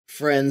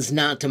Friends,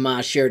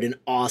 Natama shared an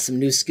awesome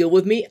new skill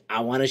with me.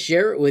 I want to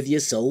share it with you,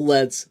 so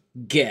let's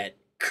get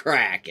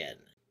cracking.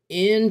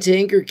 In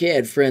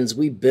Tinkercad, friends,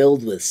 we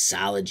build with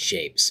solid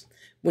shapes.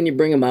 When you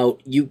bring them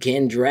out, you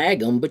can drag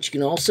them, but you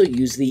can also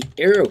use the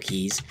arrow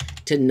keys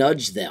to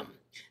nudge them.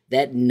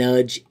 That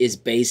nudge is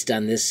based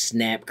on this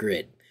snap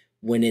grid.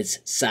 When it's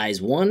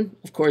size 1,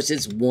 of course,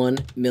 it's 1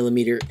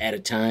 millimeter at a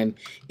time.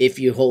 If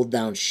you hold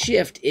down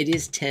shift, it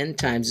is 10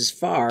 times as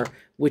far,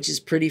 which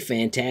is pretty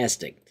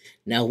fantastic.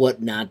 Now,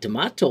 what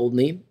Natama told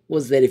me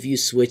was that if you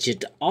switch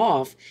it to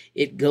off,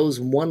 it goes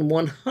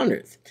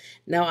 1/100th.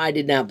 Now, I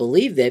did not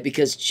believe that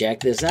because check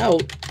this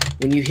out.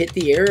 When you hit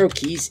the arrow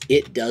keys,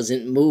 it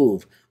doesn't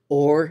move.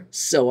 Or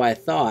so I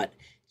thought.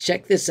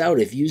 Check this out.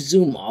 If you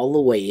zoom all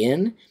the way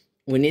in,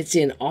 when it's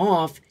in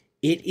off,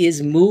 it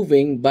is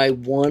moving by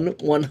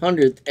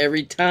 1/100th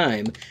every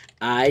time.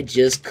 I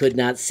just could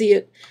not see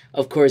it.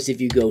 Of course, if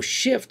you go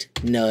shift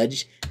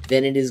nudge,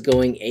 then it is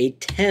going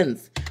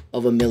 1/10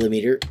 of a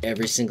millimeter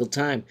every single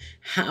time.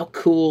 How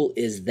cool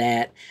is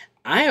that?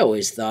 I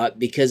always thought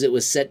because it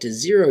was set to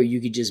 0, you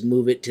could just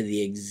move it to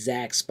the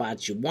exact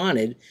spots you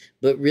wanted,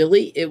 but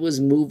really it was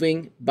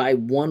moving by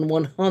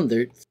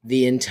 1/100th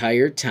the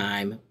entire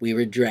time we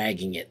were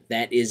dragging it.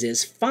 That is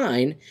as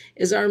fine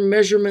as our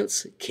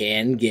measurements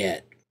can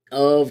get.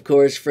 Of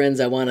course, friends,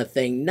 I want to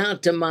thank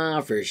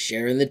Natama for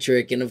sharing the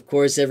trick, and of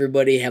course,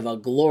 everybody have a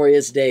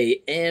glorious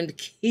day and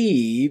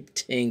keep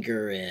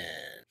tinkering.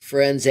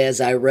 Friends,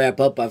 as I wrap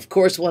up, I of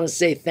course want to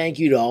say thank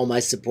you to all my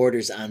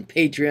supporters on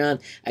Patreon.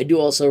 I do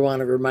also want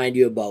to remind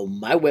you about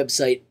my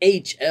website,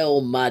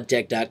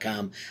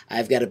 HLModTech.com.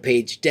 I've got a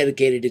page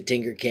dedicated to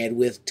Tinkercad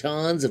with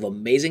tons of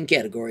amazing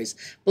categories.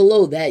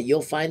 Below that,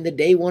 you'll find the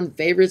Day 1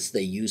 favorites,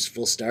 the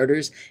useful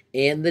starters,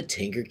 and the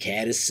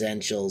Tinkercad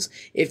essentials.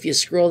 If you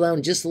scroll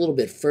down just a little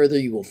bit further,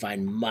 you will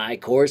find my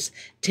course,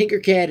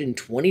 Tinkercad in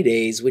 20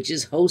 Days, which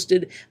is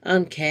hosted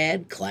on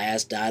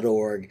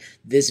cadclass.org.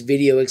 This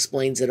video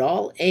explains it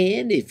all,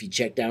 and if you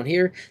check down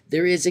here,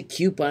 there is a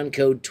coupon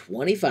code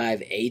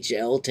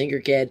 25HL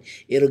Tinkercad.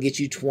 It'll get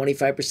you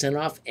 25%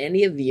 off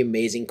any of the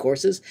amazing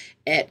courses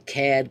at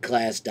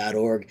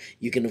cadclass.org.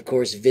 You can, of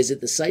course, visit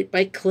the site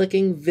by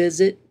clicking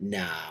Visit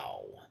Now.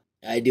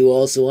 I do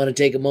also want to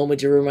take a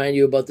moment to remind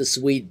you about the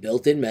sweet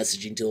built-in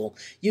messaging tool.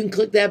 You can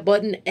click that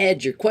button,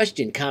 add your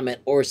question, comment,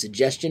 or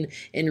suggestion,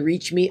 and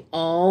reach me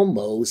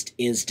almost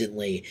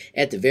instantly.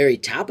 At the very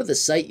top of the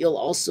site, you'll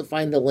also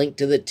find the link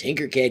to the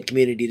Tinkercad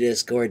community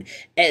Discord.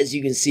 As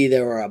you can see,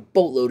 there are a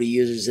boatload of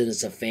users, and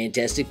it's a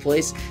fantastic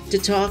place to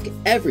talk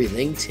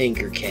everything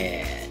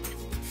Tinkercad.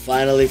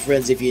 Finally,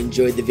 friends, if you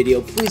enjoyed the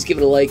video, please give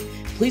it a like.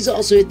 Please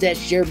also hit that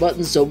share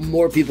button so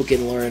more people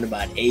can learn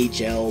about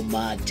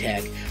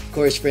HLModTech. Of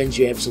course, friends,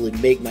 you absolutely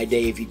make my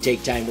day if you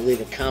take time to leave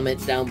a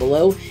comment down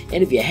below.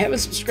 And if you haven't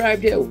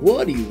subscribed yet,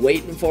 what are you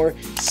waiting for?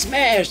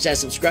 Smash that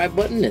subscribe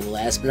button, and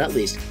last but not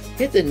least,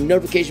 hit the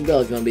notification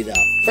bell if you want to be the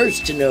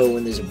first to know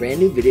when there's a brand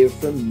new video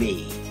from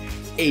me,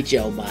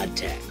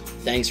 HLModTech.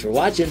 Thanks for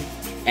watching.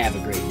 Have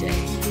a great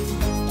day.